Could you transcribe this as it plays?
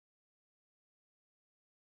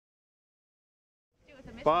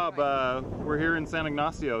Bob, we're here in San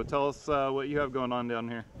Ignacio. Tell us what you have going on down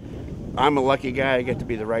here. I'm a lucky guy. I get to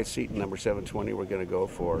be the right seat in number 720. We're going to go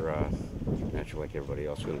for, naturally like everybody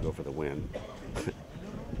else, we're going to go for the win.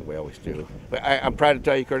 We always do. But I'm proud to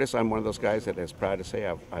tell you, Curtis, I'm one of those guys that is proud to say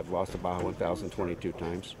I've lost the Baja 1022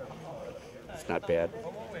 times. It's not bad.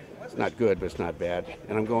 It's not good, but it's not bad.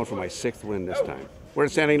 And I'm going for my 6th win this time. We're in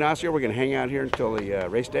San Ignacio. We're going to hang out here until the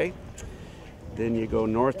race day. Then you go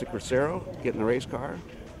north to Crucero, get in the race car,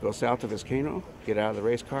 go south to Vizcaino, get out of the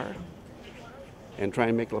race car, and try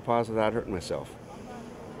and make La Paz without hurting myself.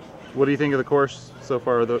 What do you think of the course so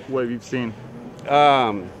far, what you've seen?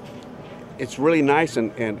 It's really nice,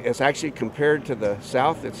 and it's actually, compared to the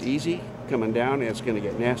south, it's easy coming down, and it's going to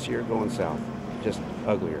get nastier going south, just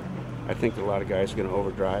uglier. I think that a lot of guys are going to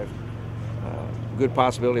overdrive. Good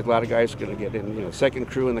possibility a lot of guys are going to get in, second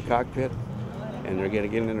crew in the cockpit, and they're going to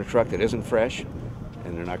get in a truck that isn't fresh,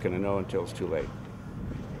 and they're not going to know until it's too late.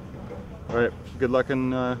 All right, good luck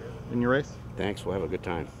in your race. Thanks, we'll have a good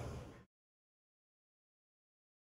time.